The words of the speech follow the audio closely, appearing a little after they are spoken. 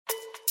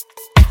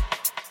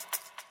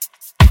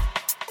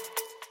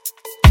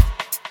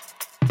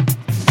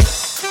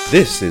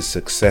This is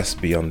Success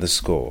Beyond the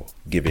Score,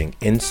 giving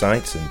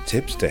insights and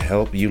tips to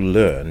help you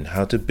learn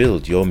how to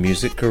build your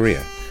music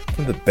career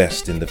from the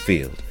best in the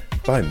field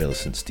by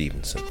Millicent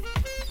Stevenson.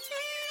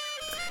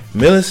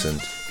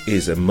 Millicent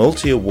is a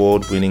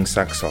multi-award winning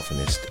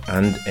saxophonist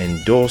and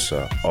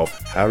endorser of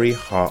Harry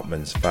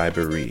Hartman's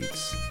Fiber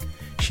Reeds.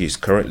 She is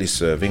currently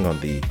serving on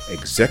the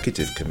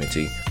Executive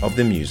Committee of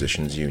the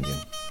Musicians Union.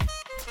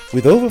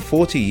 With over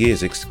 40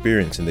 years'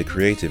 experience in the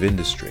creative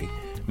industry,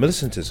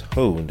 Millicent has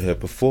honed her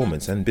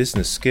performance and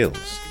business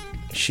skills.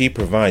 She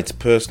provides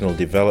personal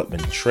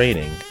development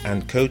training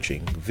and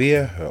coaching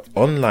via her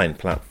online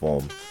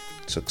platform,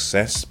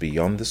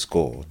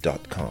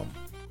 successbeyondthescore.com.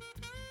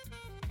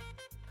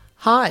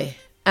 Hi,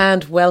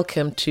 and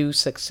welcome to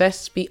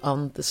Success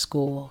Beyond the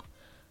Score.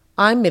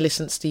 I'm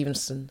Millicent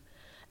Stevenson,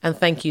 and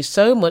thank you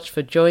so much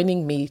for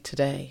joining me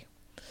today.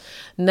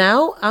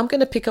 Now, I'm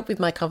going to pick up with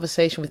my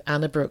conversation with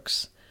Anna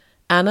Brooks.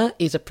 Anna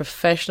is a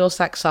professional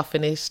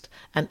saxophonist,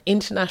 an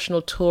international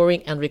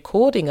touring and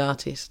recording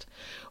artist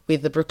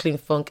with the Brooklyn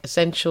Funk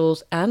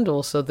Essentials and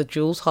also the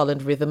Jules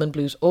Holland Rhythm and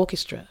Blues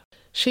Orchestra.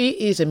 She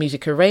is a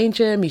music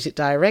arranger, music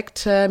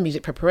director,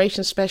 music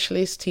preparation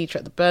specialist, teacher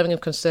at the Birmingham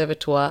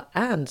Conservatoire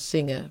and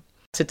singer.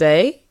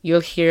 Today,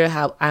 you'll hear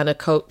how Anna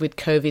coped with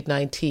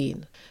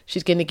COVID-19.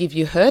 She's going to give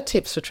you her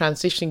tips for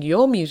transitioning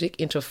your music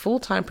into a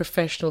full-time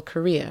professional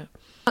career.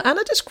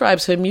 Anna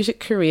describes her music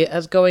career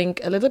as going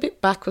a little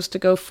bit backwards to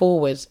go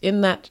forwards,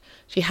 in that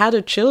she had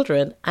her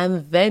children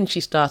and then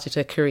she started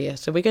her career.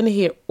 So we're going to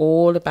hear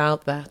all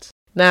about that.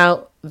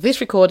 Now,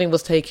 this recording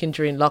was taken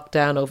during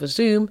lockdown over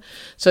Zoom,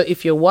 so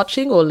if you're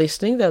watching or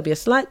listening, there'll be a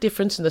slight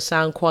difference in the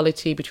sound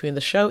quality between the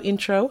show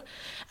intro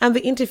and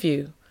the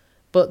interview.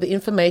 But the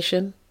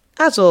information,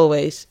 as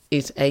always,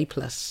 is A+.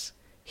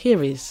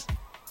 Here is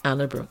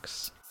Anna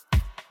Brooks.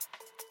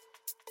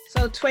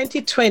 So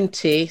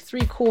 2020,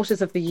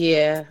 3/4 of the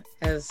year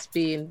has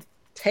been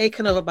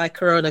taken over by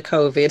Corona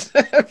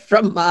COVID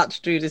from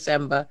March through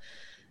December.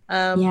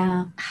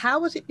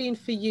 How has it been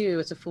for you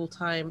as a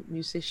full-time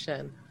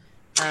musician?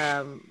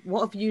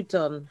 What have you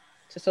done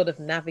to sort of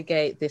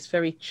navigate this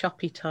very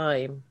choppy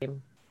time?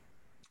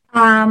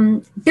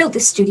 Built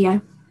this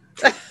studio.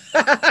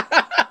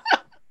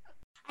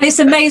 It's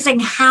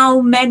amazing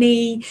how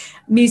many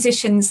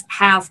musicians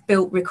have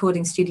built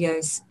recording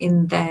studios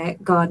in their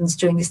gardens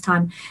during this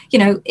time. You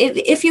know,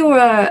 if you're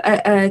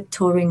a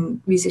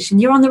touring musician,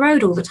 you're on the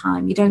road all the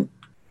time. You don't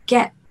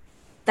get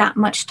that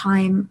much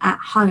time at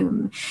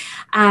home.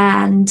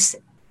 And,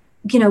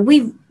 you know,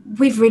 we've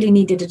really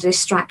needed a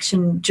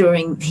distraction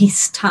during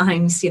these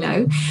times, you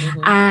know.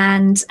 Mm-hmm.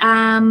 And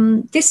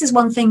this is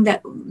one thing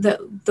that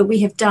we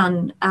have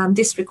done.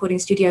 This recording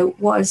studio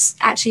was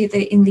actually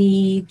in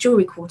the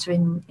Jewellery Quarter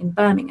in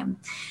Birmingham.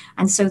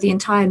 And so the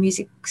entire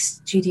music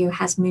studio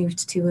has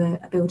moved to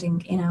a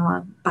building in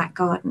our back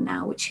garden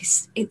now, which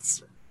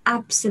it's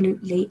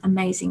absolutely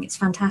amazing. It's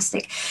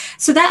fantastic.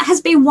 So that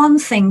has been one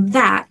thing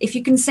that, if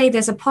you can say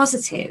there's a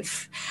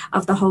positive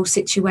of the whole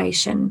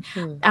situation,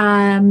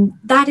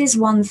 that is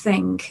one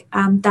thing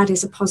that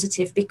is a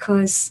positive,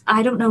 because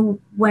I don't know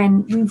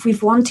when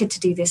we've wanted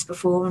to do this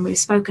before and we've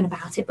spoken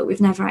about it, but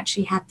we've never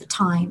actually had the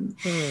time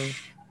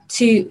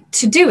to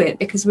do it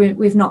because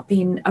we've not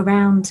been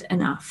around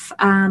enough.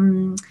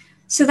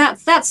 So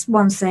that's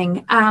one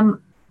thing.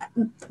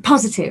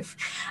 Positive.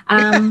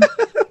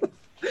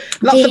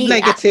 Lots of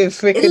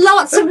negative.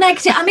 Lots of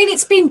negative. I mean,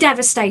 it's been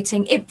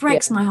devastating. It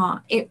breaks my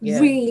heart. It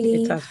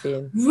really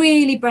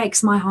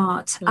breaks my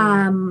heart.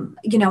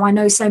 You know, I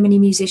know so many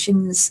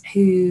musicians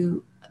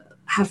who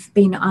have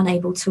been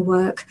unable to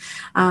work.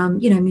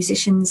 You know,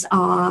 musicians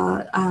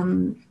are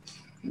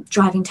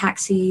driving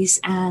taxis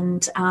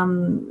and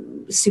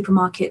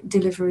supermarket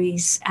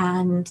deliveries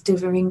and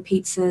delivering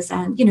pizzas,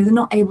 and you know, they're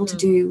not able to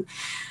do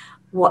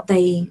what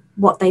they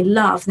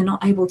love. They're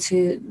not able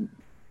to.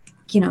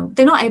 You know,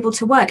 they're not able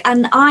to work.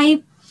 And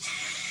I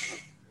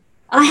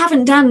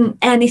haven't done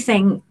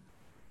anything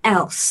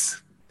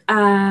else,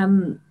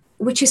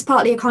 which is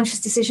partly a conscious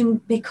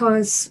decision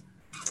because,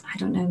 I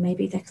don't know,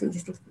 maybe this will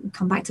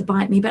come back to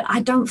bite me, but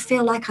I don't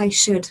feel like I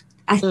should.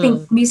 I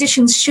think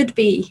musicians should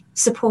be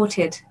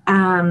supported,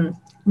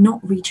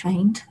 not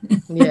retrained.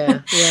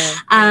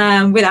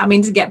 Without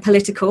meaning to get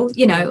political,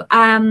 you know.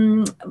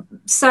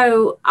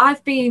 So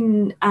I've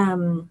been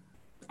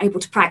able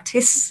to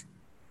practice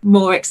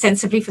more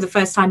extensively for the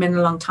first time in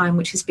a long time,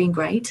 which has been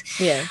great.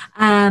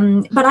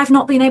 But I've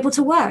not been able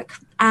to work,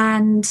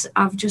 and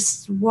I've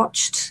just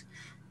watched,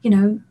 you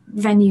know,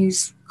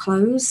 venues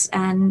close,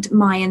 and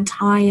my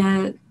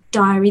entire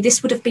diary.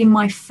 This would have been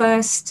my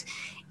first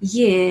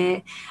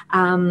year,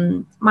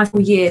 my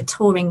full year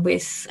touring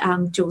with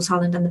Jules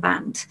Holland and the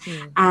band,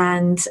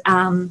 and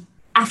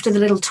after the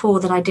little tour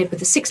that I did with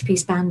the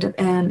 6-piece band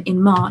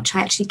in March,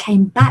 I actually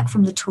came back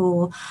from the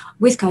tour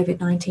with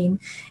COVID-19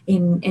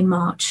 in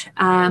March,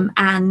 and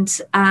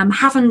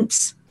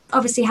haven't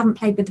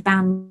played with the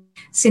band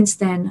since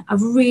then.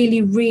 I've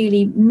really,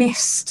 really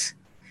missed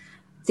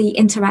the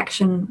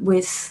interaction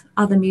with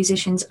other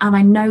musicians. And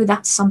I know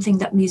that's something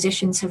that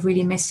musicians have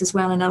really missed as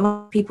well. And a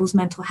lot of people's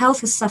mental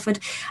health has suffered,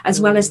 as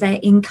well as their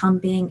income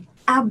being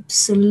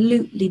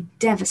absolutely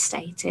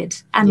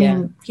devastated. I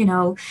mean, you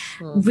know,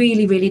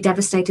 really, really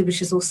devastated, which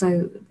has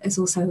also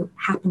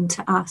happened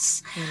to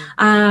us.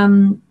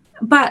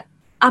 But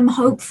I'm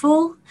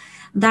hopeful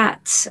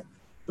that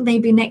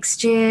maybe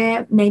next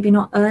year, maybe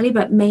not early,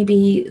 but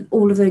maybe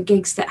all of the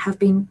gigs that have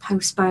been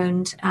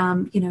postponed,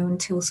 you know,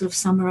 until sort of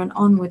summer and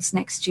onwards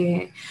next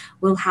year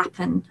will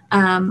happen.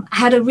 I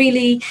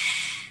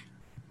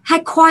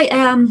had quite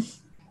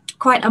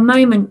a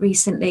moment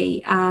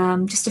recently,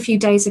 just a few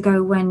days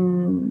ago,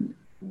 when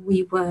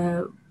we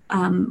were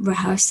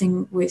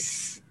rehearsing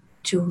with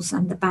Jules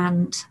and the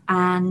band,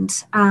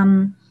 and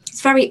it's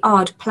very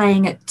odd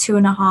playing at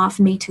 2.5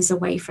 meters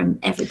away from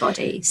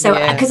everybody. So,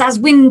 because as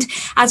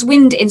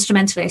wind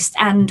instrumentalist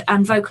and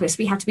vocalist,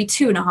 we have to be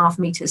 2.5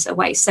 meters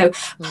away. So,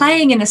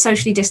 playing in a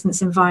socially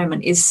distanced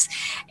environment is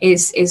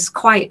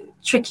quite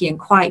tricky and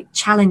quite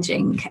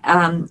challenging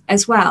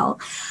as well.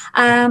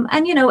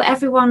 And you know,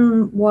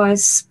 everyone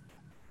was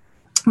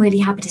really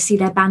happy to see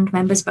their band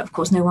members, but of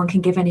course no one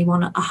can give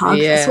anyone a hug.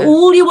 So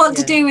all you want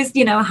to do is,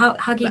 you know,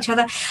 hug each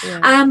other.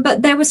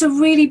 But there was a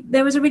really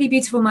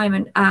beautiful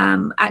moment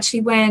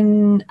actually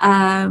when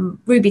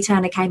Ruby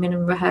Turner came in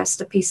and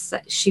rehearsed a piece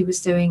that she was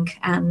doing,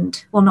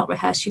 and well, not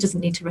rehearse, she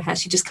doesn't need to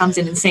rehearse, she just comes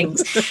in and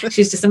sings.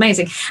 She's just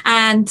amazing.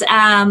 And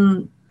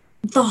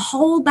the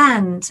whole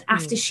band,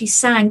 after she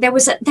sang, there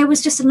was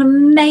just an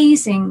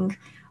amazing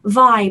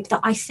vibe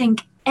that I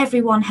think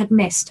everyone had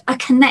missed, a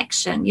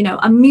connection, you know,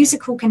 a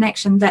musical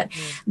connection that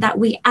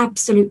we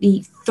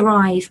absolutely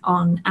thrive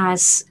on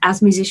as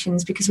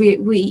musicians, because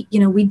we you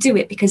know, we do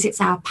it because it's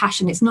our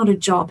passion. It's not a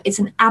job, it's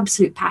an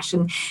absolute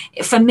passion.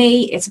 For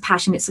me, it's a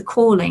passion, it's a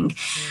calling.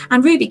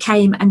 And Ruby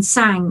came and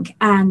sang,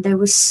 and there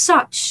was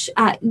such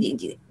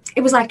it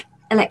was like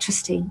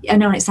electricity. I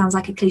know it sounds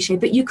like a cliche,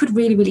 but you could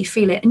really, really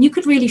feel it, and you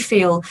could really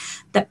feel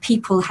that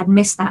people had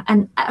missed that.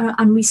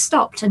 And we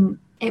stopped, and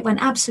it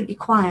went absolutely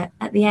quiet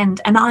at the end,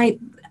 and I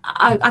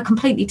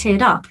completely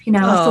teared up. You know,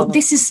 I thought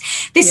this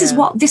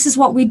is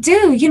what we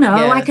do. You know,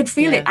 I could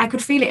feel it. I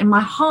could feel it in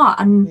my heart,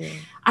 and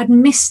I'd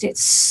missed it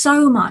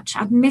so much.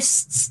 I'd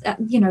missed,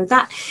 you know,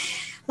 that.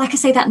 Like I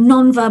say, that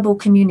non-verbal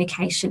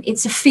communication,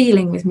 it's a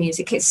feeling with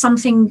music. It's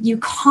something you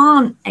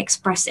can't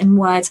express in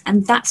words.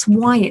 And that's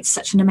why it's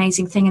such an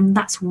amazing thing. And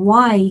that's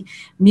why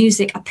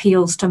music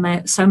appeals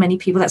to so many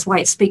people. That's why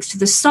it speaks to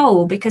the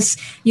soul, because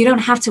you don't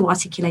have to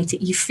articulate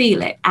it. You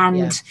feel it.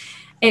 And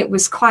it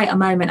was quite a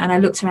moment. And I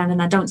looked around, and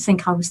I don't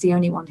think I was the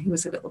only one who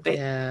was a little bit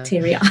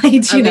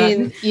teary-eyed.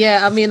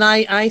 I mean,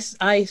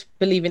 I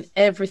believe in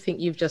everything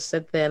you've just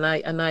said there.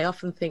 And I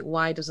often think,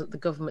 why doesn't the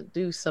government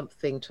do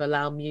something to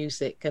allow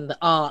music and the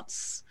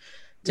arts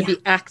to be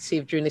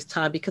active during this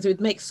time? Because it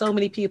would make so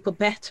many people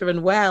better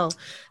and well,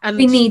 and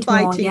we need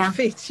fighting more,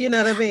 fit, you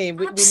know what I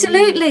mean?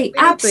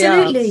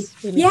 Absolutely.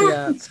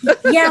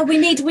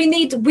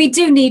 We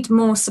do need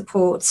more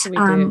support.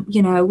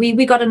 You know,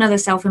 we got another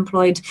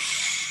self-employed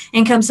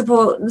income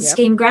support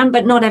scheme grant,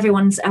 but not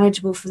everyone's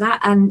eligible for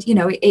that. And, you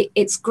know,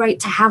 it's great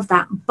to have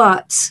that,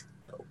 but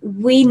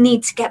we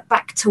need to get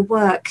back to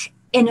work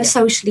in a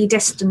socially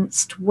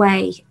distanced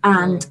way.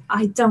 And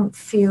I don't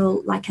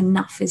feel like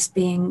enough is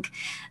being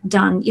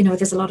done. You know,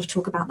 there's a lot of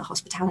talk about the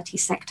hospitality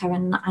sector,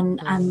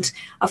 and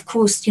of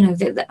course, you know,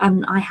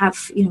 I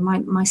have, you know,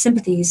 my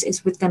sympathies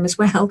is with them as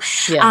well.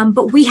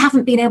 But we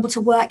haven't been able to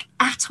work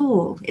at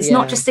all. It's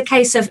not just a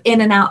case of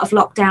in and out of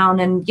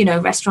lockdown, and, you know,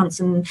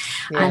 restaurants and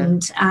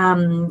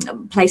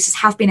places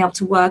have been able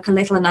to work a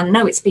little, and I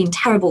know it's been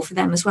terrible for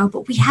them as well,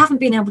 but we haven't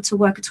been able to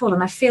work at all.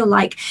 And I feel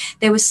like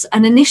there was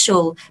an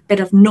initial bit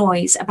of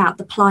noise about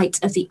the plight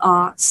of the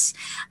arts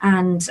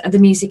and the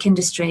music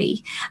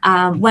industry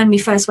when we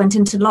first went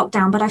into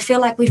lockdown, but I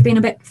feel like we've been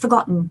a bit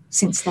forgotten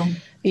since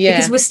then,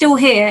 because we're still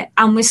here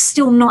and we're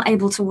still not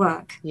able to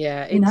work.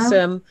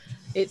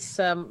 It's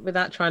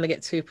without trying to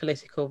get too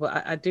political,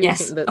 but I do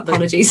think that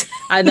apologies.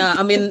 I know,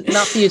 I mean,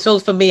 not for you, it's all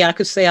for me. I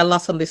could say a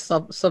lot on this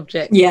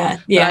subject.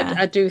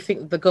 I do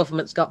think the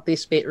government's got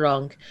this bit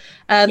wrong.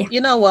 And you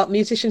know what,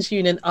 Musicians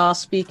Union are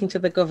speaking to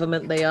the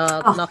government. They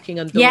are knocking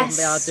on doors, and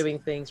they are doing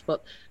things,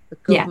 but the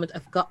government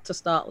have got to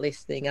start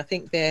listening. I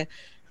think they're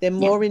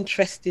more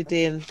interested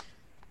in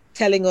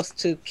telling us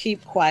to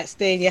keep quiet,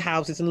 stay in your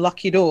houses and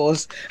lock your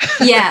doors.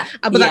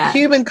 But that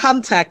human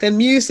contact and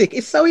music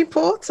is so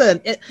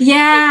important.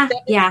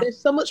 There's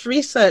so much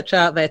research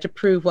out there to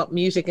prove what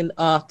music and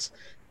art,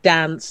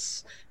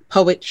 dance,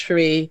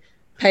 poetry,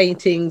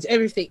 paintings,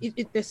 everything.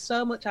 There's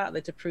so much out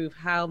there to prove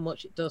how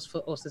much it does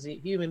for us as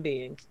human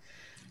beings.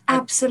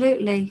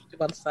 Absolutely. To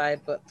one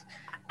side, but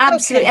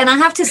absolutely. And I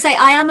have to say,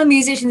 I am a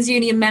Musicians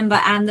Union member,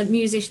 and the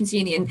Musicians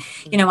Union,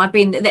 you know,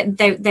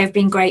 they've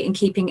been great in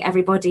keeping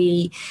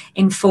everybody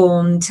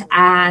informed,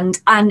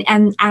 and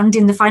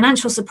in the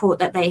financial support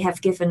that they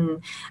have given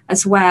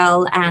as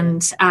well.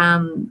 And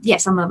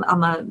yes,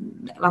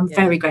 I'm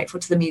very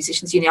grateful to the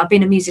Musicians Union. I've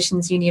been a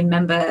Musicians Union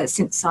member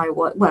since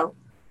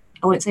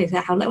I won't say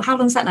that, how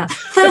long's that now?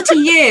 30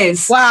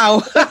 years.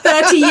 Wow.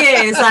 30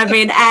 years I've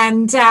been,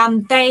 and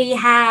they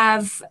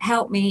have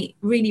helped me,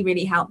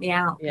 really helped me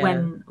out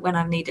when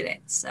I've needed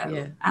it.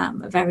 So at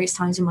various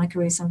times in my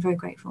career, so I'm very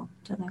grateful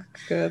to them.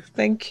 Good,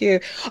 thank you.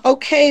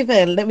 Okay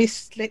then, let me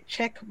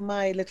check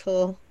my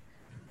little...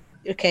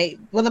 Okay,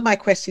 one of my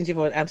questions you've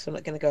already answered, I'm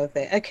not going to go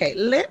there. Okay,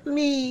 let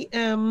me...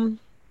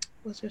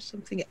 was there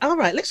something? All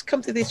right, let's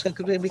come to this one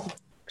because we can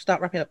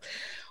start wrapping up.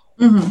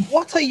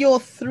 What are your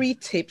 3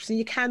 tips? And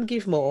you can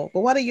give more,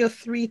 but what are your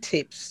 3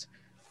 tips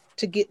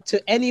to get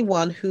to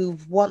anyone who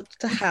wants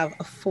to have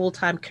a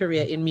full-time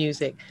career in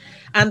music?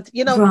 And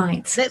while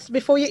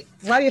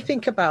you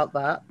think about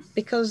that,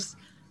 because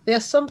there are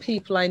some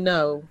people I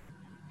know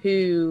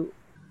who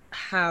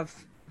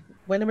have,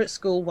 when they were at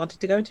school, wanted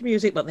to go into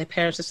music, but their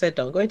parents have said,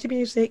 don't go into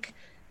music,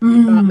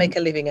 you can't make a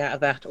living out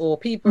of that. Or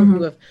people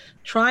who have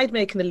tried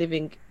making a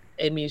living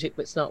in music,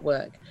 but it's not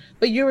work.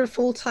 But you're a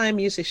full-time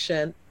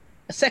musician,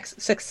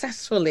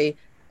 successfully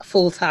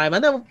full-time. I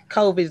know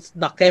COVID's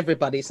knocked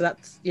everybody, so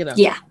that's,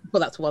 put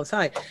that to one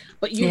side.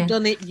 But you've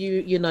done it,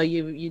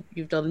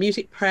 you've done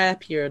music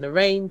prep, you're an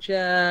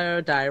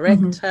arranger,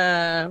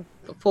 director,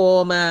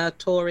 performer,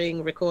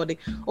 touring, recording,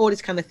 all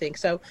this kind of thing.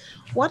 So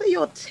what are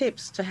your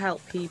tips to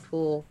help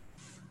people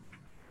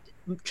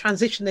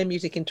transition their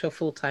music into a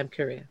full-time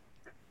career?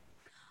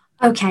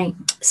 Okay,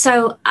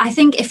 so I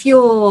think if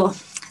you're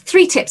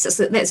 3 tips,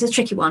 that's a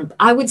tricky one.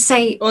 I would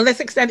say... Well,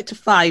 let's extend it to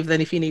 5 then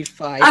if you need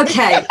 5.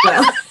 Okay,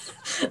 well...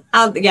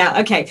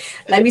 okay.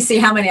 Let me see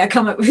how many I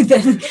come up with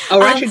then.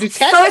 I should do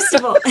 10.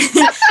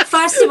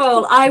 First of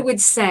all, I would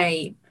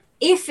say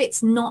if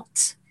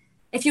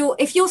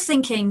you're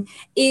thinking,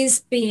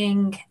 is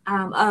being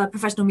a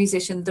professional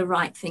musician the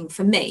right thing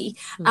for me?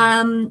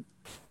 The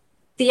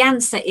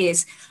answer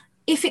is,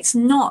 if it's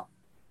not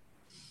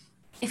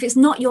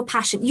your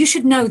passion, you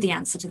should know the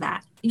answer to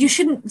that. You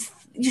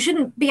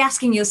shouldn't be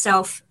asking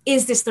yourself,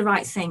 is this the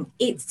right thing?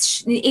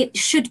 It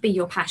should be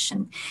your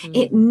passion.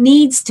 It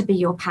needs to be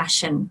your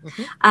passion,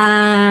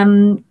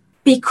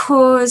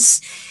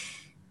 because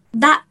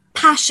that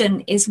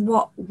passion is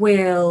what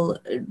will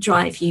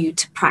drive you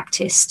to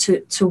practice,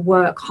 to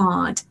work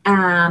hard.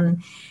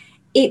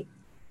 It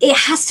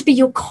has to be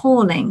your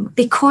calling,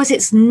 because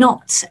it's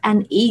not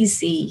an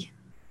easy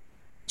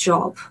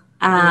job.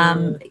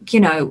 A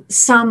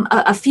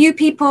few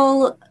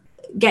people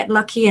get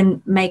lucky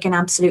and make an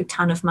absolute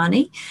ton of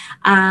money.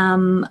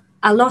 A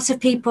lot of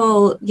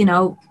people,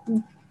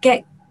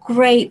 get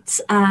great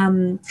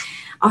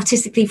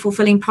artistically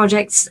fulfilling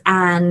projects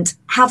and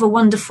have a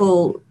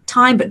wonderful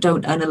time but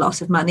don't earn a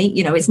lot of money.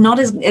 It's not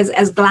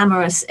as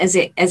glamorous as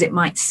it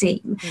might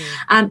seem.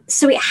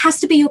 So it has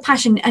to be your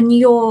passion, and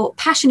your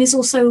passion is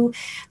also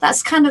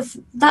that's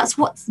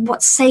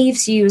what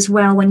saves you as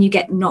well when you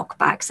get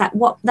knockbacks.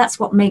 That's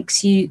what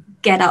makes you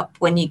get up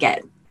when you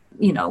get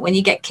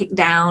kicked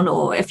down,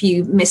 or if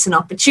you miss an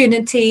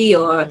opportunity,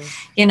 or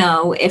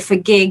if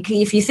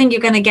you think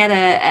you're going to get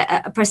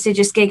a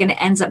prestigious gig and it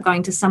ends up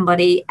going to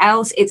somebody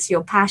else, it's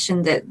your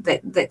passion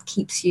that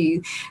keeps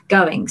you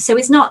going. So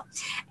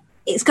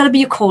it's got to be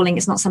your calling.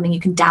 It's not something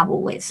you can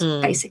dabble with,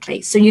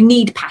 basically. So you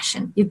need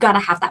passion. You've got to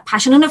have that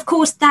passion. And of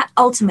course, that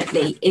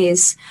ultimately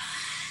is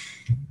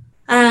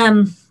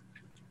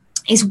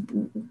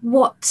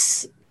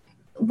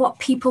what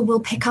people will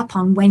pick up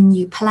on when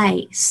you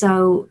play.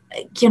 So,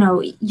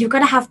 you've got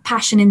to have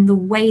passion in the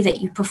way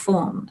that you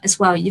perform as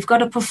well. You've got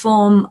to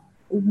perform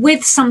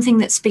with something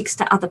that speaks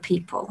to other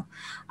people.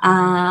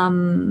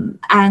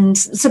 And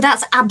so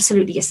that's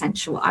absolutely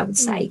essential, I would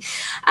say.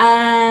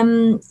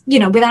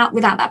 Without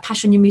that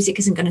passion, your music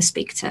isn't going to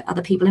speak to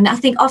other people. And I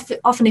think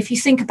often if you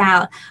think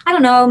about,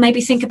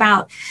 maybe think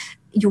about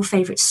your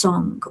favorite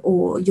song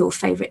or your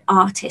favorite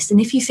artist, and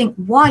if you think,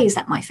 why is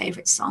that my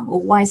favorite song, or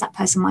why is that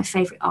person my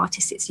favorite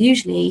artist, it's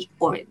usually,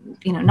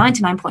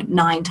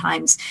 99.9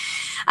 times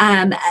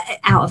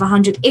out of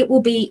 100, it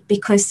will be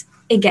because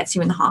it gets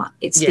you in the heart.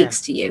 It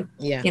speaks to you,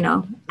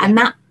 and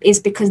that is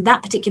because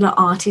that particular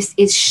artist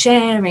is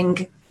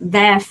sharing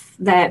their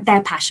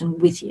passion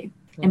with you,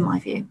 in my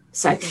view.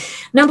 So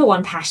number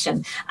 1,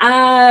 passion.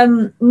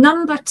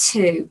 Number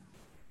 2,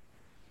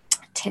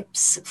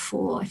 tips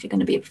for if you're going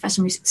to be a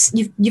professional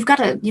musician, you've got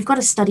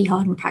to study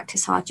hard and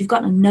practice hard. You've got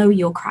to know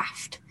your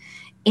craft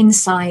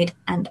inside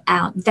and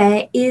out.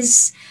 There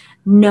is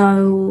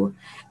no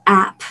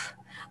app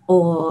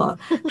or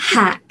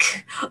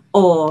hack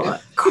or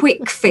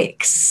quick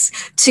fix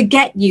to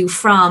get you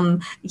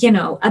from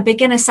a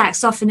beginner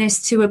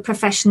saxophonist to a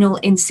professional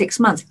in 6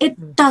 months.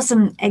 It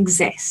doesn't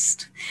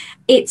exist.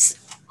 It's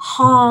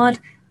hard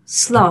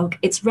slog,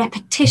 it's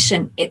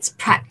repetition, it's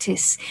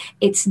practice,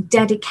 it's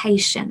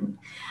dedication,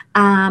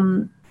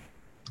 and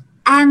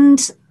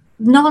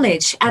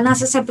knowledge. And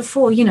as I said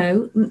before, you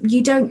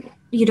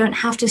don't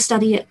have to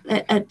study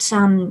at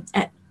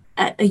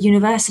a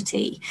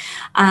university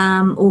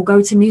or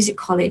go to music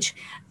college,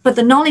 but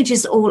the knowledge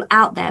is all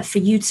out there for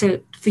you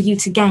to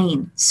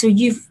gain. So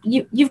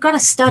you've got to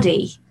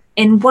study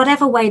in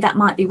whatever way that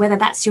might be, whether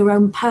that's your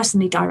own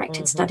personally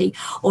directed study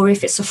or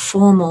if it's a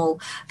formal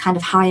kind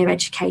of higher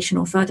education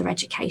or further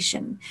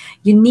education.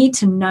 You need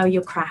to know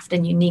your craft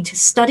and you need to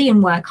study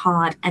and work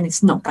hard, and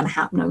it's not going to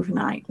happen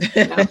overnight.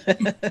 You know?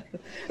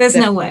 There's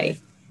no way.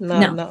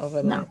 No, not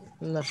overnight.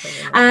 No.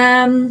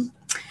 And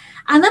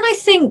then I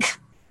think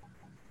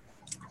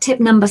tip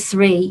number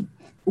 3,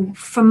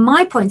 from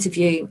my point of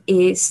view,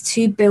 is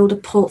to build a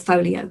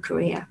portfolio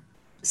career.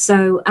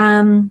 So,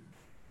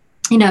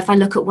 you know, if I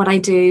look at what I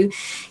do,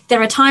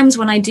 there are times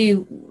when I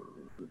do,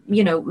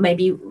 you know,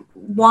 maybe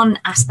one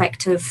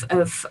aspect of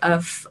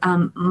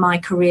my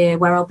career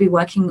where I'll be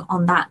working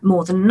on that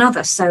more than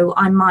another. So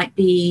I might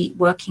be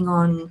working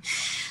on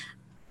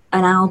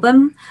an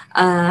album,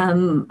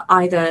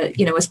 either,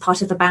 you know, as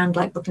part of the band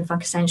like Brooklyn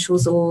Funk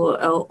Essentials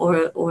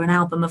or an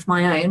album of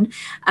my own.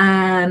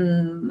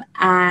 And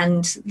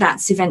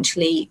that's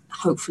eventually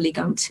hopefully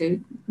going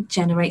to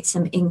generate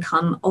some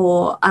income,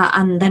 or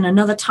and then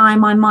another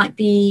time I might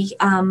be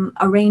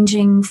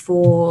arranging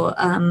for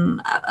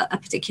a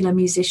particular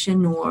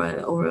musician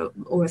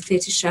or a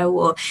theatre show,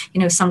 or, you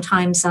know,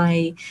 sometimes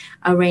I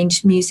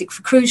arrange music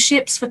for cruise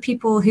ships for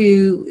people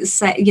who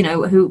say, you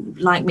know, who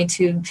like me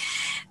to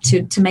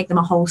make them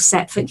a whole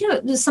set for, you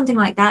know, something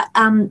like that.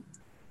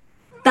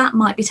 That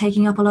might be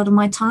taking up a lot of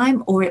my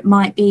time, or it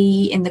might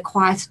be in the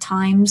quieter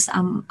times.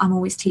 I'm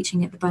always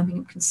teaching at the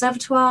Birmingham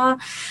Conservatoire.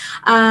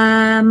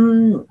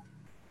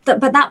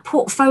 But that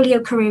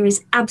portfolio career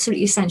is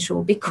absolutely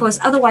essential,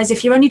 because otherwise,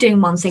 if you're only doing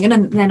one thing,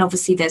 and then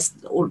obviously there's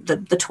all the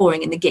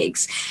touring and the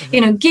gigs,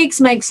 you know, gigs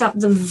makes up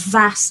the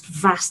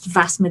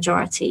vast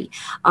majority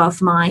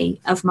of my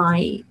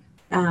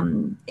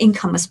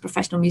income as a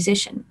professional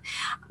musician.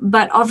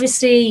 But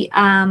obviously,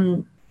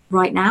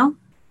 right now,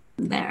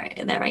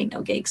 there ain't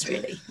no gigs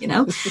really, you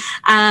know.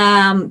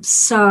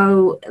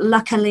 So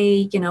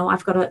luckily, you know,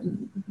 I've got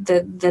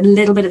the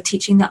little bit of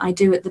teaching that I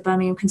do at the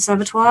Birmingham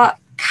Conservatoire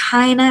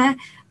kind of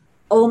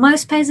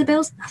almost pays the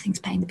bills. Nothing's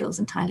paying the bills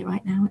entirely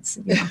right now. It's,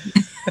 you know,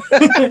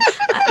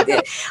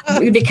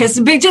 because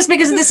of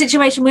the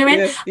situation we're in.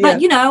 Yeah.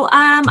 But you know,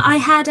 I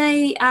had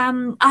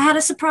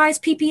a surprise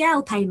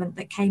PPL payment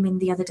that came in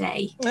the other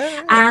day,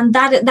 and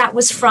that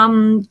was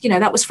from, you know,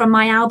 that was from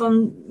my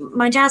album,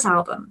 my jazz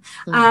album.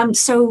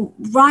 So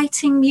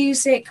writing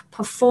music,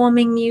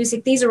 performing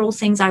music, these are all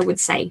things I would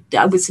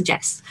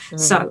suggest.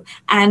 So,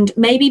 and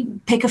maybe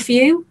pick a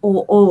few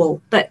or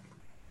all, but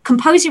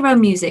compose your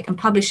own music and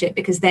publish it,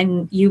 because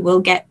then you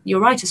will get your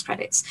writer's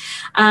credits.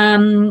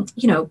 You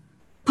know,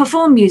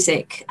 perform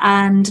music,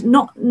 and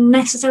not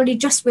necessarily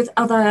just with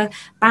other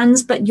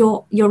bands, but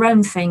your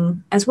own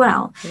thing as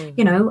well.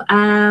 You know,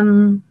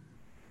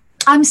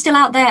 I'm still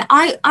out there.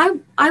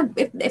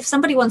 If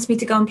somebody wants me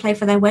to go and play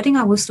for their wedding,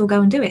 I will still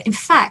go and do it. In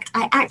fact,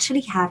 I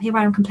actually have, here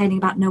I am complaining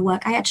about no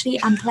work, I actually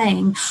am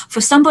playing for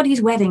somebody's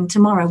wedding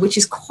tomorrow, which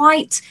is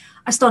quite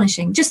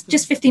astonishing.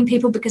 Just 15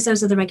 people, because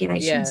those are the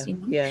regulations, you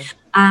know?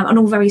 And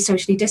all very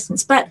socially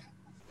distanced, but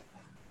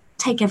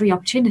take every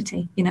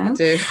opportunity, you know.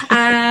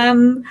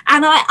 And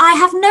I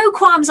have no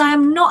qualms. I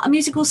am not a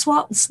musical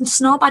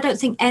snob. I don't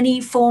think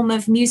any form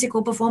of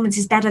musical performance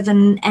is better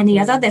than any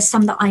other. There's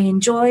some that I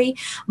enjoy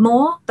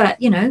more,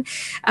 but, you know,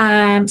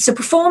 so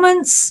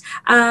performance,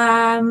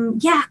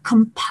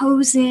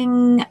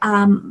 composing,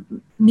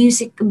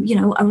 music, you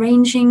know,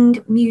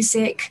 arranging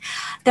music.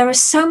 There are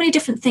so many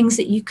different things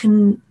that you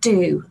can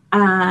do.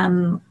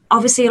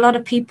 Obviously, a lot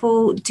of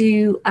people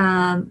do,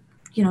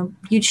 you know,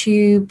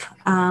 YouTube,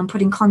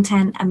 putting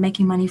content and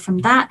making money from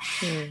that.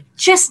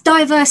 Just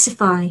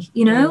diversify,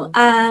 you know.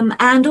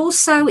 And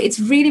also, it's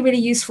really, really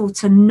useful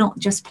to not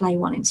just play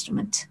one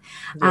instrument.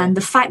 And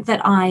the fact that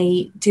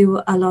I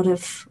do a lot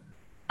of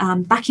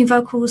backing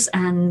vocals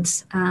and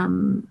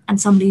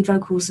some lead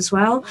vocals as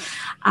well,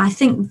 I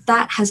think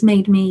that has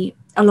made me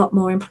a lot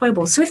more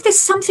employable. So if there's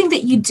something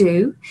that you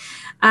do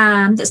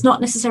that's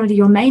not necessarily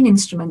your main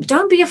instrument,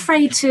 don't be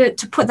afraid to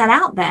put that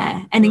out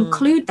there and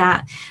include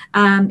that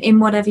in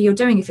whatever you're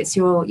doing, if it's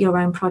your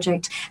own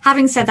project.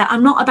 Having said that,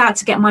 I'm not about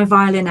to get my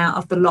violin out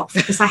of the loft,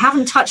 because I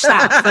haven't touched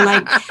that for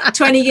like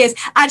 20 years.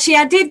 Actually,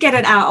 I did get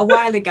it out a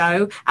while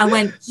ago and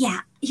went,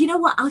 you know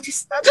what, I'll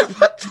just but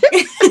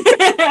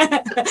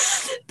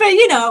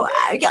you know,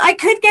 I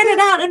could get it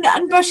out and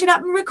brush it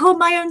up and record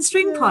my own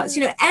string parts,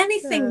 you know,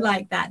 anything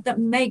like that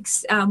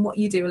makes what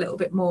you do a little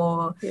bit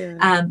more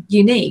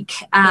unique.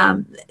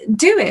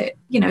 Do it,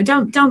 you know,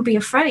 don't be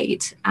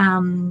afraid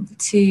to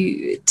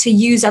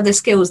use other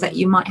skills that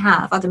you might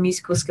have, other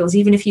musical skills,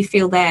 even if you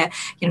feel they're,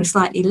 you know,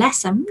 slightly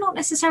lesser, not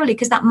necessarily,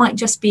 because that might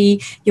just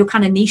be your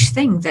kind of niche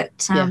thing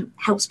that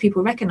helps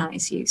people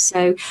recognize you.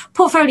 So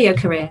portfolio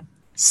career,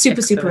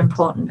 super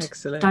important.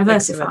 Excellent.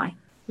 Diversify. Excellent.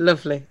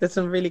 Lovely. There's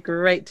some really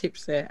great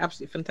tips there.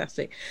 Absolutely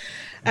fantastic.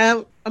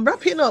 I'm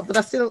wrapping up, but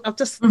I've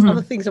just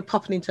other things are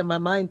popping into my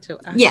mind to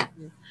ask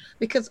you.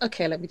 Because,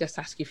 okay, let me just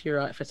ask you if you're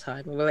right for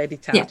time, and we'll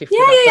edit out. Yeah,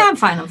 I'm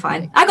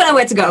fine. I got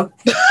nowhere to go.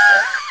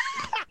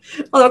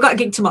 Although I've got a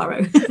gig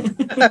tomorrow.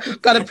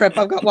 Got to prep.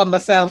 I've got one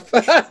myself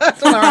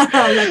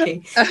tomorrow.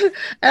 Lucky.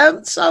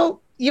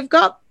 So you've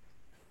got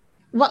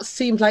what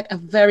seemed like a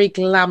very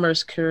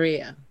glamorous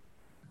career.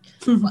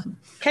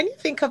 Can you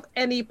think of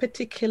any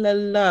particular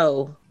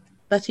low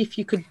that if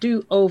you could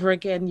do over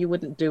again, you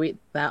wouldn't do it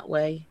that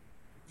way?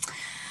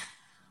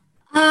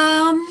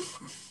 I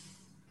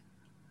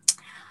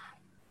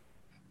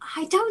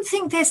don't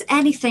think there's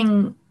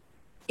anything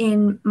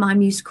in my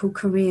musical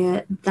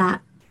career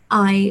that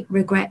I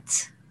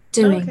regret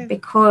doing,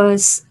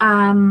 because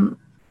I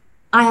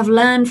have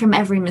learned from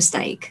every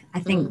mistake.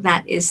 I think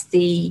that is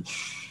the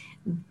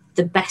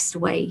best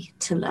way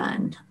to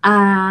learn.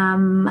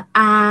 And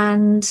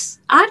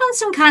I've done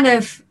some kind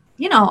of,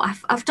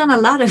 I've done a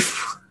lot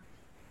of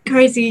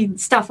crazy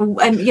stuff,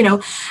 and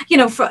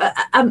for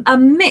a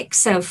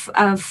mix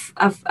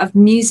of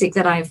music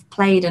that I've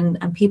played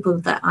and people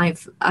that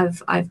I've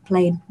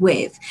played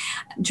with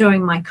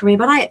during my career.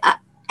 But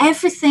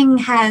everything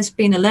has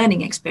been a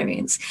learning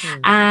experience,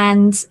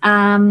 and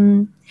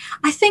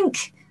I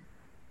think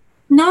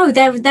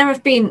there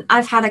have been.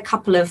 I've had a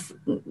couple of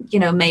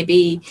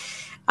maybe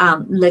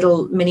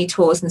little mini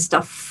tours and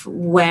stuff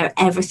where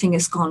everything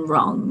has gone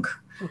wrong.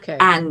 Okay.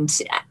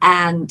 And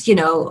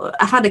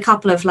I've had a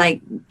couple of like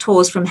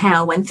tours from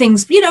hell when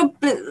things,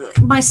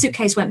 my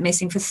suitcase went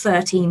missing for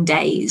 13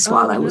 days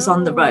while I was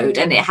on the road,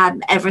 and it had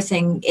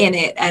everything in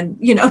it, and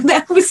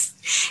there was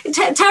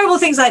terrible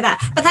things like that.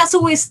 But that's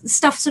always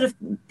stuff sort of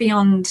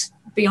beyond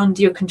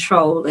your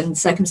control and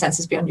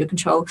circumstances beyond your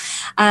control.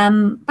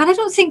 But I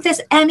don't think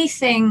there's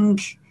anything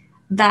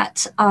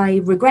that I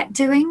regret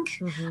doing,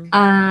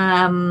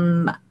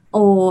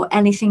 or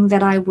anything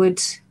that I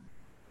would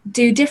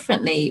do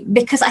differently,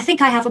 because I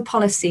think I have a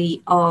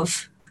policy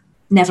of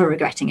never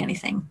regretting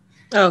anything.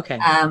 Okay.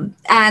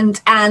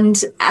 And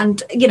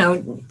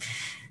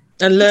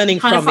learning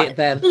from it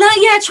then.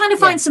 Trying to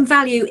find some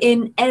value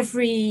in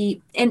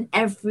every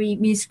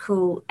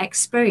musical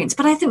experience.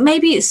 But I think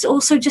maybe it's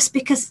also just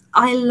because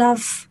I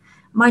love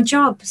my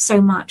job so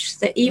much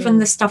that even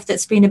the stuff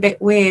that's been a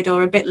bit weird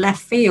or a bit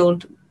left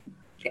field,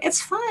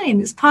 it's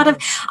fine. It's part of.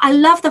 I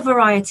love the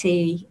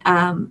variety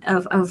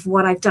of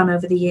what I've done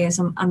over the years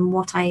and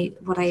what I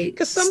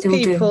because some still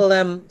people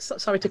do.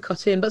 Sorry to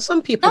cut in, but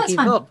some people give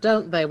up,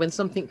 don't they? When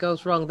something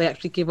goes wrong, they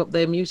actually give up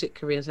their music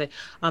career and say,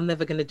 "I'm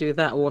never going to do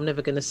that," or "I'm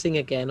never going to sing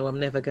again," or "I'm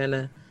never going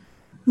to."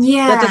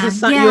 Yeah, that doesn't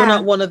sound, you're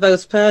not one of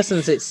those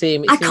persons. It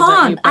seems. I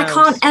can't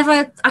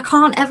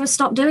ever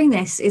stop doing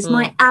this. It's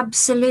my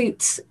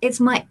absolute. It's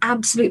my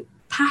absolute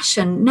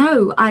passion.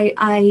 No,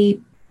 I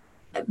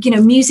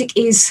music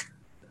is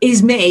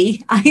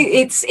me.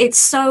 It's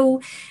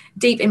so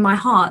deep in my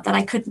heart that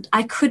I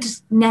could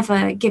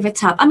never give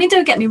it up. I mean,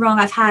 don't get me wrong.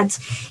 I've had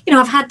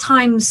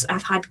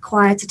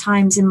quieter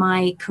times in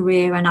my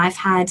career, and I've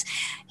had,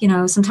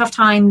 some tough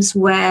times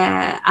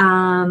where,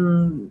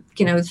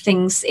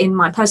 things in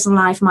my personal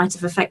life might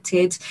have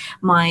affected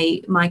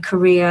my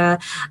career.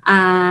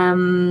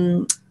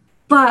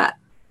 But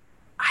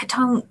I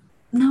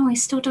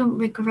still don't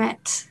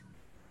regret.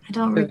 I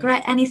don't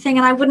regret anything,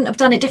 and I wouldn't have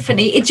done it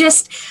differently. It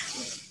just,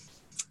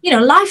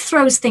 life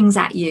throws things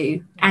at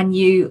you, and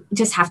you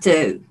just have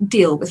to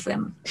deal with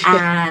them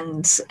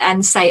and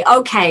say,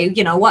 okay,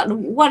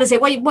 what is it?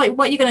 What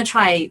are you going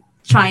to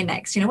try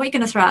next? What are you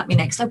going to throw at me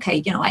next?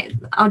 Okay,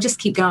 I'll just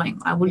keep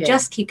going. I will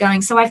just keep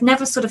going. So I've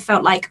never sort of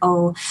felt like,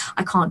 oh,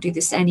 I can't do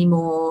this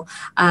anymore.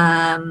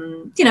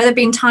 There've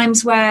been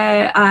times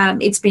where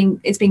it's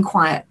been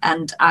quiet,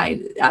 and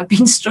I've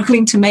been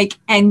struggling to make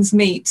ends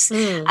meet.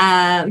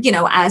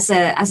 As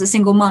a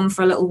single mum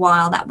for a little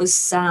while, that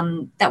was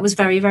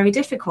very, very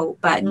difficult.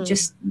 But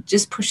just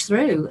push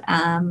through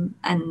and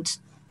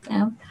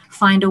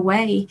find a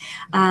way.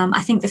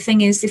 I think the thing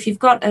is, if you've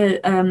got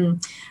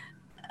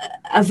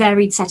a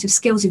varied set of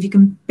skills, if you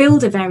can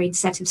build a varied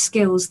set of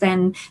skills,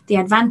 then the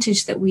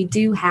advantage that we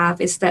do have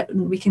is that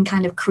we can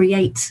kind of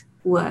create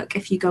work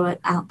if you go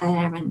out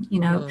there and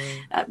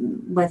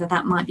whether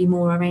that might be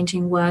more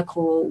arranging work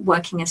or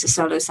working as a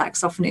solo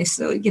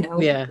saxophonist or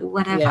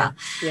whatever.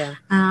 No,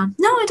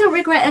 I don't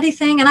regret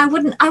anything, and I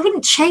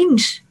wouldn't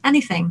change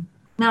anything.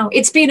 No,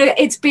 it's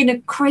been a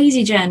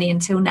crazy journey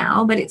until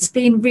now, but it's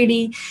been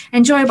really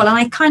enjoyable, and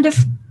I kind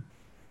of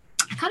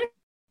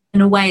in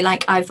a way,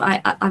 like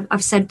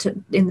I've said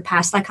in the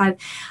past, like I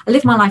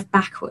lived my life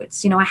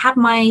backwards. I had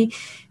my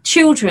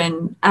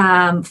children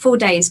 4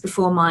 days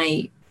before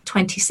my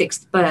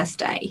 26th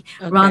birthday,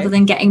 rather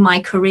than getting my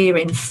career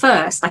in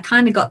first. I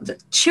kind of got the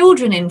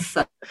children in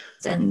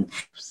first, and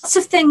lots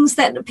of things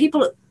that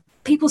people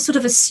sort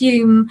of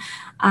assume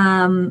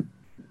that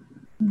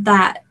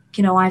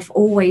I've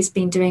always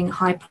been doing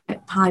high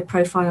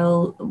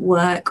profile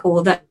work,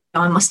 or that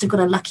I must have got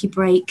a lucky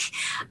break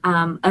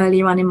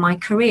earlier on in my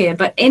career.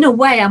 But in a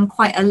way, I'm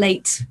quite a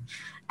late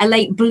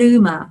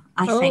bloomer,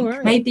 I think.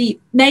 Right.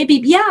 Maybe,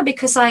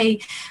 because I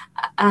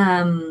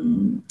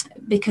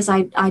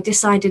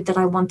decided that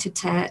I wanted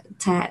to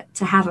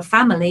have a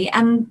family,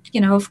 and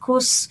of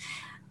course,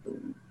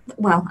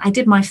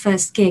 did my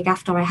first gig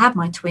after I had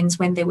my twins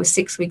when they were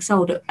 6 weeks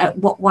old at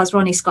what was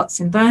Ronnie Scott's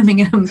in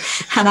Birmingham,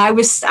 and I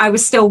was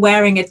still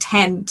wearing a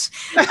tent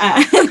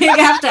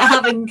after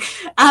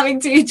having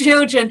two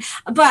children.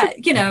 But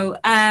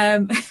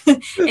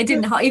it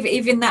didn't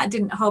even that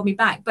didn't hold me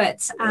back.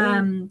 But I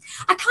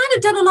kind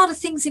of done a lot of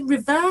things in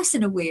reverse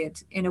in a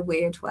weird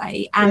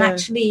way, and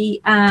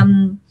actually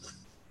done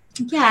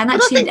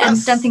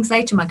things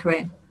later in my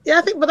career. Yeah,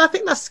 I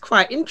think that's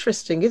quite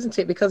interesting, isn't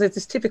it? Because it's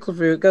this typical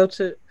route: go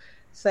to,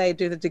 say,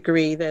 do the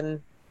degree,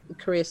 then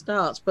career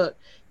starts. But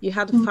you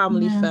had a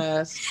family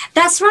first.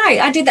 That's right.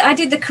 I did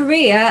the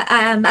career.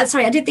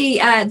 I did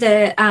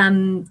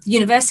the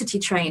university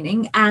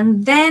training,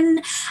 and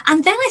then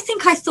I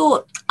think I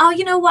thought, oh,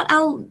 you know what?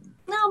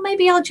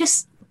 Maybe I'll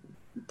just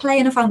play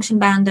in a function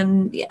band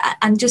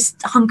and just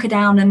hunker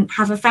down and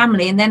have a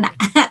family, and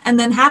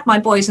then had my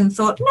boys, and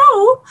thought,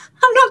 no,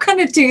 I'm not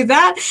going to do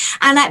that.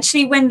 And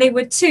actually, when they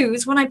were 2,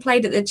 when I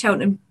played at the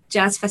Cheltenham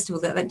Jazz Festival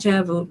that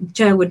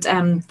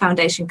Jerwood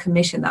Foundation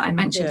commission that I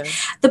mentioned,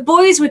 the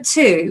boys were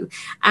 2,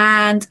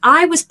 and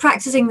I was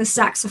practicing the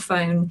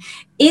saxophone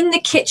in the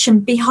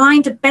kitchen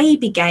behind a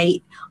baby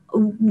gate,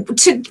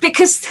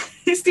 because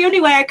it's the only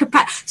way I could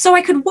so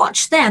I could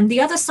watch them the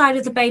other side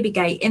of the baby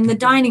gate in the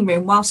dining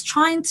room whilst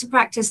trying to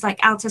practice like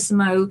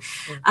altissimo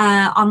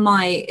on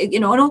my,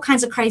 and all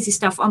kinds of crazy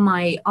stuff on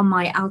my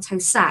alto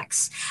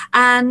sax.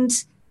 And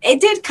it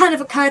did kind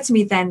of occur to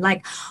me then,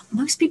 like,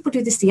 most people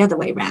do this the other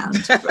way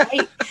around,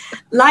 right?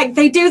 Like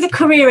they do the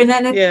career, and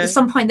then at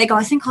some point they go,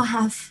 I think I'll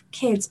have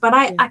kids. But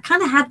I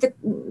kind of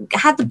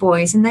had the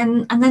boys, and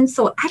then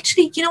thought,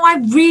 actually,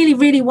 I really,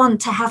 really want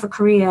to have a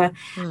career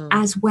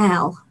as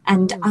well,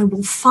 and I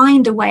will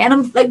find a way. And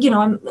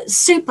I'm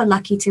super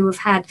lucky to have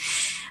had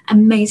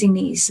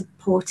amazingly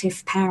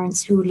supportive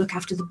parents who would look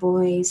after the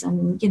boys,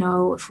 and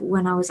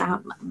when I was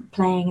out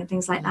playing and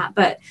things like that.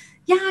 But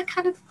yeah, I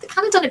kind of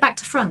done it back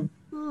to front.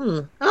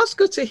 That's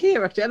good to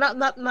hear, actually, and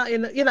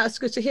it's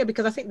good to hear,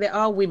 because I think there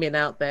are women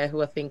out there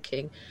who are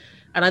thinking,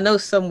 and I know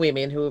some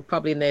women who are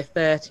probably in their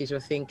 30s who are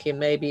thinking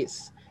maybe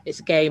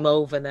it's game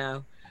over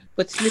now.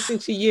 But listening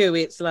to you,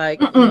 it's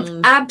like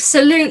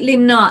absolutely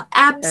not.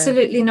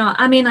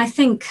 I mean, I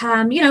think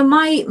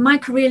my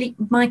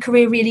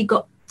career really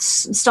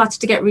started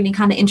to get really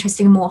kind of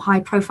interesting and more high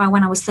profile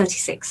when I was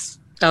 36.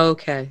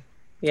 Okay.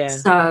 Yeah.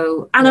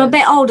 So, and I'm a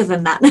bit older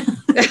than that.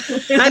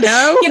 I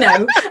know.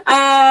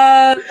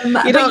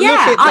 You don't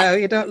look it though.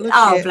 You don't look it.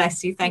 Oh,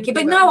 bless you. Thank you.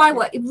 But no, I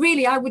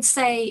would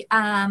say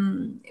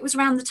it was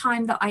around the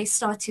time that I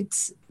started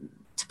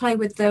to play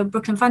with the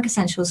Brooklyn Funk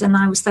Essentials, and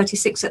I was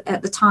 36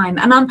 at the time.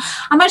 And I'm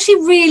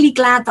actually really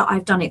glad that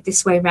I've done it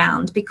this way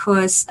round,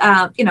 because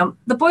the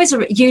boys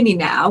are at uni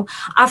now.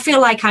 I feel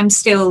like I'm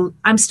still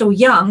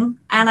young,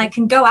 and I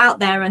can go out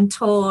there and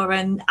tour,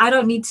 and I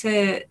don't need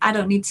to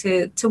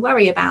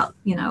worry about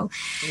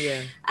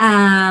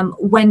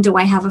when do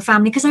I have a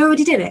family, because I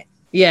already did it.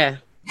 Yeah.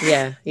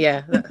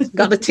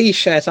 Got the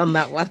T-shirt on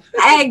that one.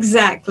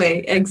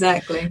 Exactly.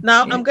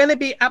 Now I'm going to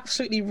be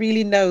absolutely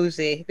really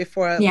nosy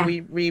before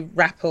we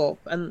wrap up,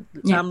 and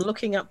I'm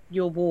looking up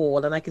your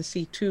wall, and I can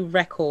see 2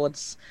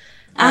 records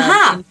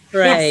in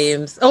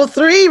frames. Yes. Oh,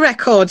 3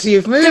 records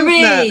you've moved.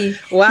 3. Now.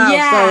 Wow.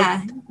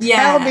 Yeah. So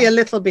tell me a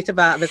little bit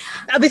about this.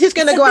 This is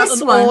going to go out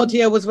on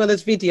audio as well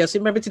as video, so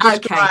remember to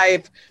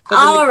describe for the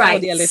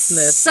audio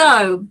listeners.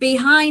 So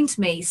behind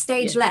me,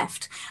 stage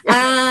left,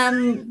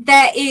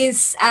 there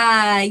is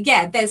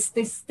there's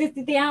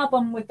the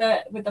album with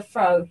the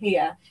fro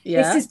here.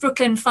 This is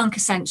Brooklyn Funk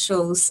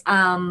Essentials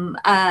album.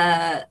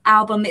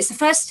 It's the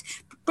first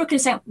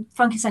Brooklyn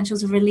Funk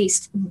Essentials have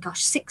released,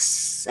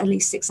 at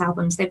least 6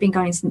 albums. They've been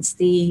going since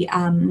the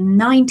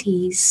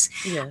 90s,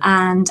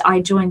 and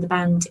I joined the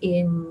band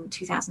in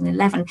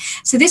 2011.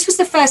 So this was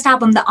the first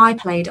album that I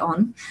played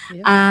on,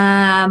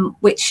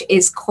 which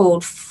is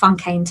called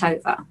Funk Ain't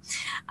Over.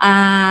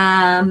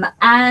 And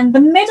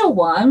the middle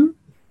one,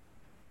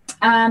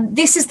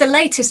 this is the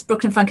latest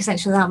Brooklyn Funk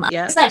Essentials album.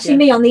 It's actually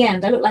me on the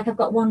end. I look like I've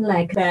got one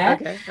leg there.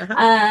 Okay.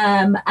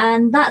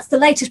 And that's the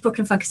latest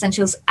Brooklyn Funk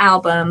Essentials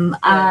album.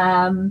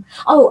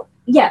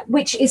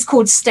 Which is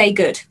called Stay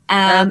Good.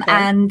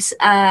 And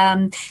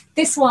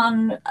this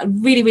one, I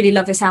really, really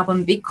love this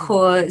album,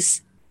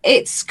 because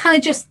it's kind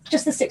of just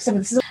the 6 of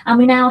us. And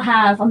we now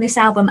have on this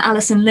album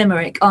Alison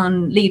Limerick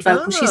on lead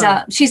vocal.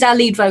 She's our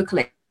lead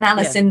vocalist.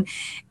 Alison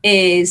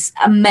is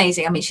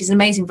amazing. I mean, she's an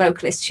amazing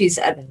vocalist. She's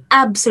an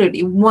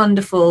absolutely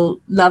wonderful,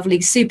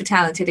 lovely, super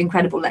talented,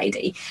 incredible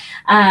lady,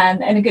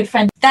 and a good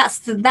friend. That's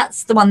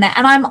the one there.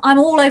 And I'm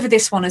all over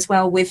this one as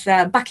well, with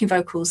backing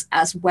vocals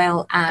as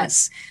well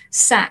as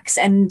sax.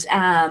 And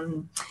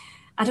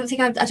I don't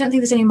think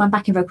there's any of my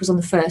backing vocals on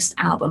the first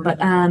album,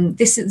 but I'm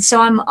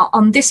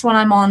on this one.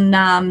 I'm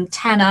on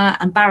tenor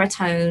and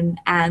baritone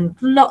and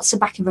lots of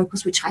backing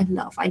vocals, which I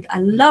love. I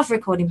love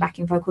recording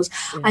backing vocals.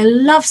 I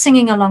love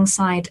singing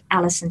alongside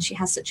Alison. She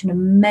has such an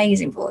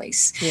amazing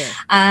voice.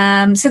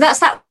 So that's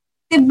that.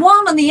 The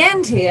one on the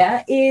end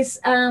here is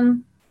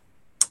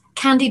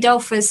Candy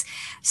Dulfer's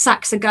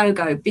Sax A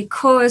Go-Go,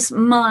 because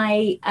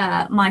my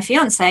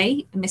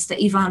fiance,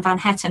 Mr. Ivan Van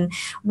Hetten,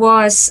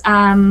 was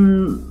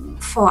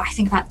for I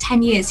think about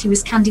 10 years he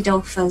was Candy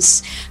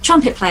Dulfer's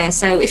trumpet player.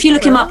 So if you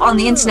look him up on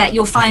the internet,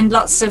 you'll find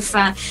lots of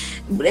him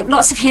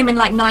in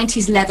like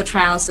 90s leather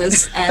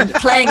trousers and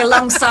playing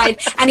alongside,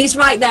 and he's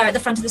right there at the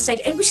front of the stage,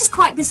 which is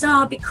quite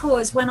bizarre,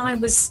 because when I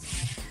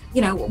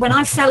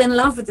fell in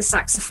love with the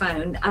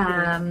saxophone,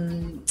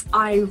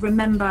 I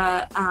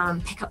remember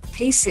Pick Up the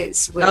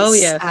Pieces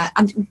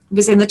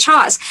was in the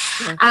charts,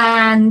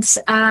 and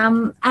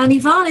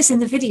Ivan is in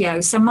the video.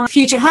 So my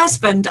future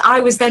husband, I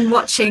was then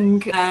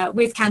watching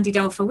with Candy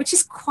Dulfer, which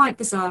is quite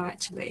bizarre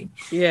actually.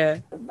 Yeah,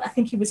 I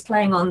think he was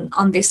playing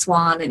on this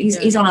one, and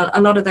he's on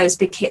a lot of those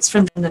big hits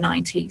from the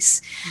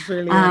 90s.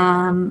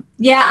 Brilliant.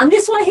 And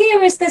this one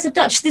here is there's a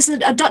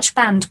Dutch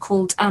band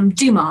called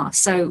Duma.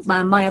 So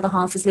my other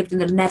half has lived in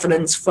the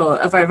Netherlands for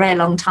a very, very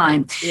long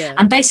time,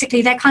 and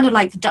basically they're kind of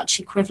like the Dutch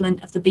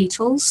equivalent of the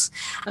Beatles.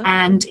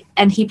 And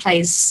he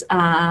plays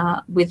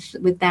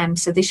with them,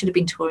 so they should have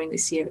been touring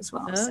this year as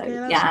well.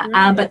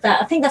 But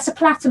I think that's a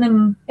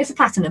platinum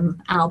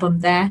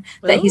album there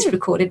that he's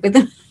recorded with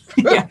them.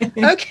 Yeah.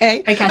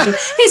 Okay.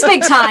 He's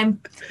big time.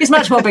 He's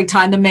much more big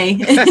time than me.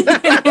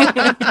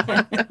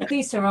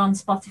 These are on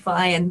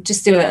Spotify, and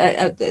just do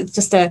a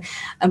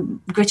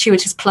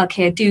gratuitous plug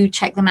here. Do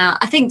check them out.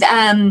 I think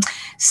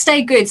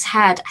Stay Good's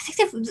had, I think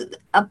they've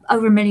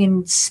over 1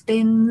 million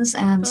spins.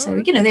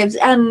 So there's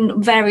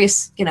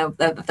various of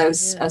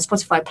those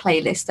Spotify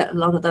playlists that a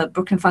lot of the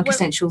Brooklyn Funk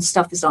Essentials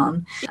stuff is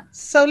on.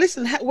 So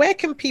listen, where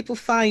can people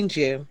find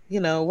you?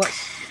 What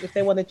if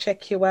they want to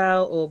check you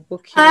out or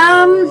book you?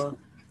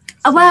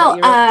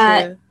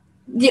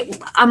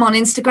 I'm on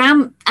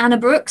Instagram, Anna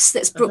Brooks.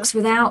 That's Brooks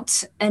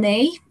without an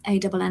E,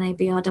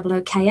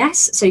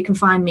 ANNABROOKS. So you can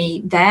find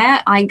me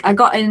there. I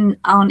got in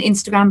on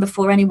Instagram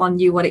before anyone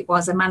knew what it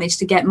was. I managed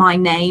to get my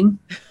name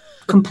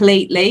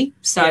completely.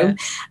 So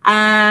you'll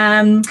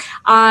find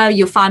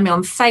me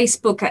on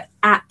Facebook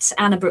at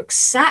Anna Brooks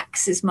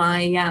Sax is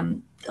my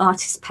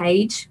artist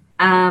page.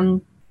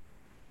 And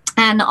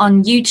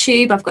on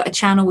YouTube, I've got a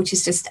channel which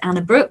is just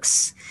Anna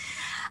Brooks.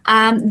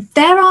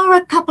 There are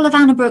a couple of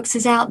Anna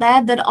Brookses out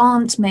there that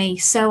aren't me,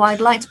 so I'd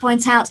like to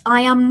point out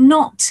I am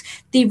not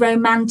the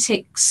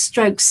romantic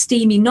stroke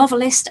steamy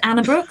novelist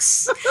Anna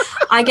Brooks.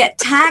 I get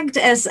tagged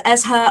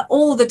as her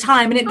all the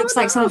time, and it looks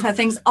like some of her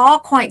things are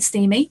quite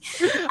steamy.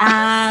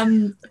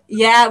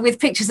 With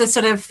pictures of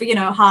sort of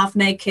half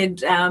naked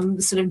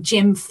sort of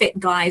gym fit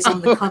guys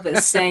on the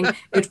covers saying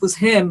it was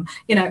him,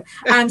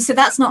 and so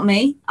that's not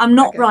me. I'm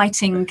not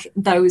writing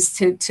those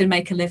to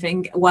make a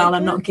living while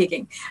I'm not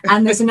gigging.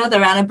 And there's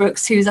another Anna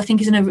Brooks who's, I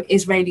think, is an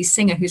Israeli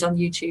singer who's on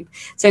YouTube,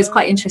 so it's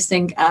quite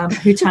interesting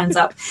who turns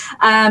up.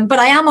 But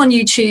I am on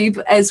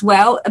YouTube as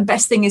well. The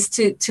best thing is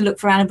to look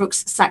for Anna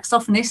Brooks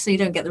Saxophonist, so you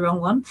don't get the wrong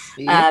one.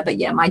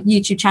 My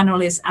YouTube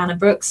channel is Anna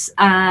Brooks,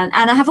 and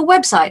I have a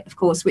website, of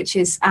course, which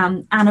is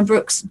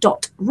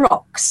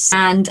annabrooks.rocks,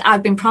 and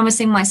I've been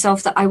promising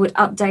myself that I would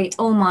update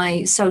all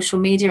my social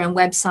media and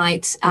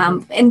website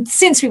and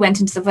since we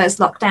went into the first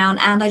lockdown,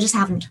 and I just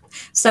haven't.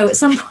 So at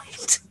some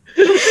point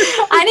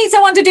I need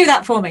someone to do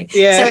that for me.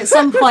 So at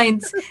some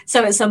point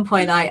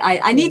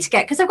I need to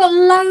get, because I've got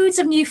loads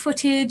of new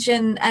footage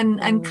and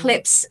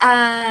clips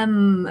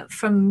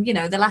from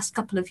the last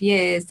couple of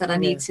years that I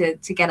need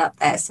to get up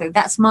there. So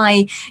that's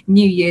my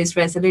New Year's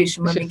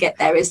resolution when we get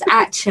there, is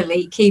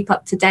actually keep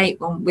up to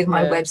date with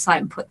my website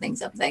and put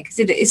things up there, because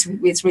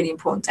it's really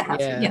important to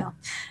have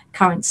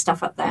current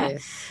stuff up there.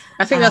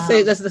 I think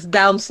there's this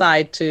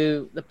downside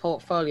to the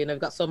portfolio. We've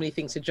got so many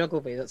things to juggle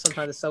with that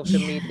sometimes the social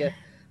media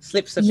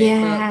slips a bit.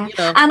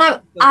 And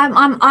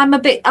I'm a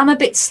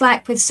bit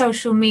slack with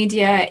social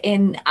media.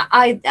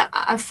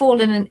 I've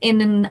fallen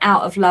in and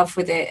out of love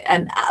with it,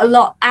 and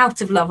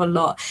out of love a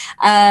lot.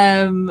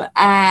 And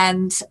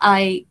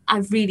I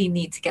really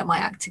need to get my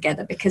act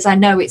together, because I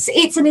know it's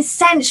an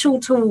essential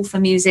tool for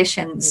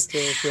musicians. It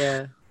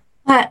is,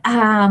 But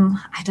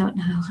I don't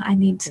know. I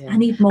need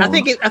more. I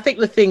think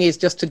the thing is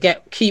just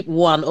to keep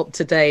one up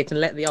to date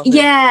and let the other.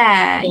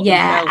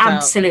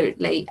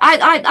 Absolutely.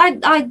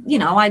 I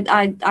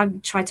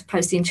try to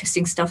post the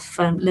interesting stuff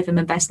and living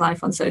my best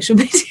life on social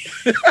media.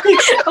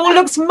 It all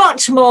looks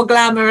much more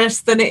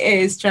glamorous than it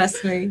is.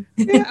 Trust me.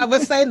 I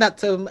was saying that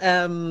to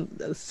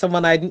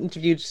someone I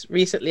interviewed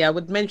recently. I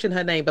would mention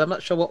her name, but I'm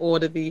not sure what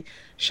order the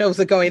shows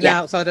are going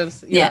out. So I don't.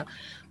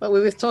 But we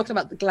were talking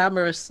about the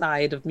glamorous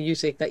side of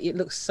music, that it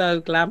looks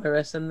so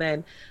glamorous, and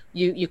then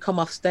you come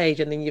off stage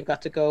and then you've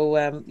got to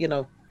go,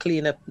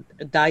 clean up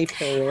a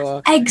diaper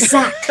or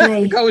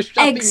exactly. go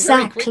shopping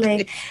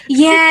exactly.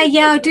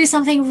 Or do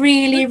something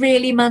really,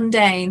 really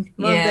mundane.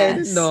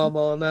 Is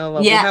normal.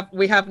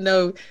 We have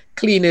no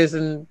cleaners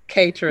and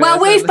caterers. Well,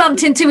 we've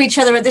bumped into each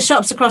other at the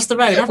shops across the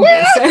road, haven't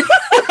we? So.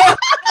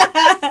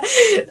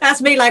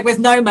 That's me, like with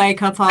no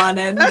makeup on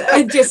and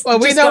just. Well,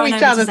 we know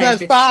each other, so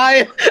that's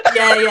fine. But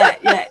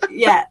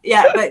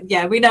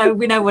we know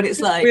what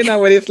it's like. We know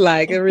what it's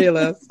like. I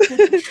realise.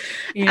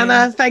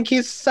 And thank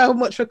you so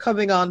much for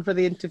coming on for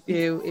the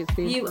interview. It's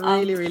been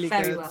really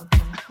very good. Welcome.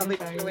 I've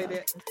enjoyed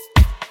it.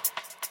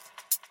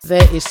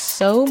 There is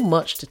so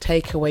much to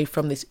take away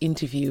from this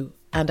interview,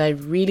 and I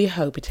really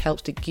hope it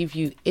helps to give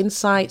you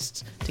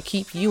insights to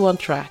keep you on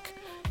track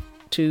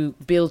to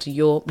build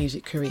your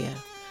music career.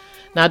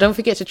 Now, don't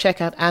forget to check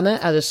out Anna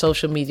at her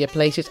social media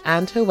places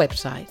and her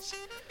website.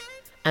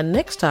 And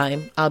next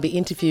time, I'll be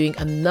interviewing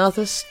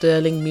another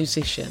sterling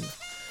musician.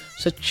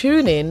 So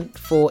tune in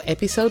for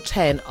episode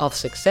 10 of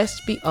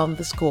Success Beyond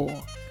the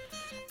Score.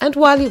 And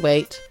while you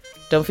wait,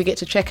 don't forget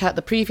to check out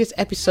the previous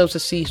episodes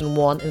of Season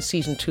 1 and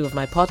Season 2 of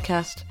my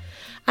podcast.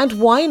 And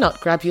why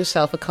not grab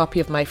yourself a copy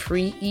of my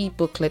free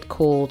e-booklet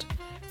called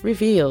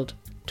Revealed: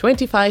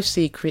 25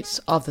 Secrets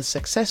of the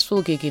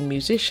Successful Gigging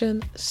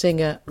Musician,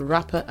 Singer,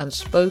 Rapper and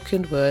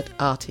Spoken Word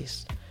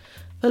Artist.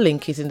 The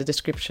link is in the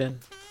description.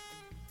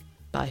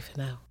 Bye for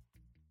now.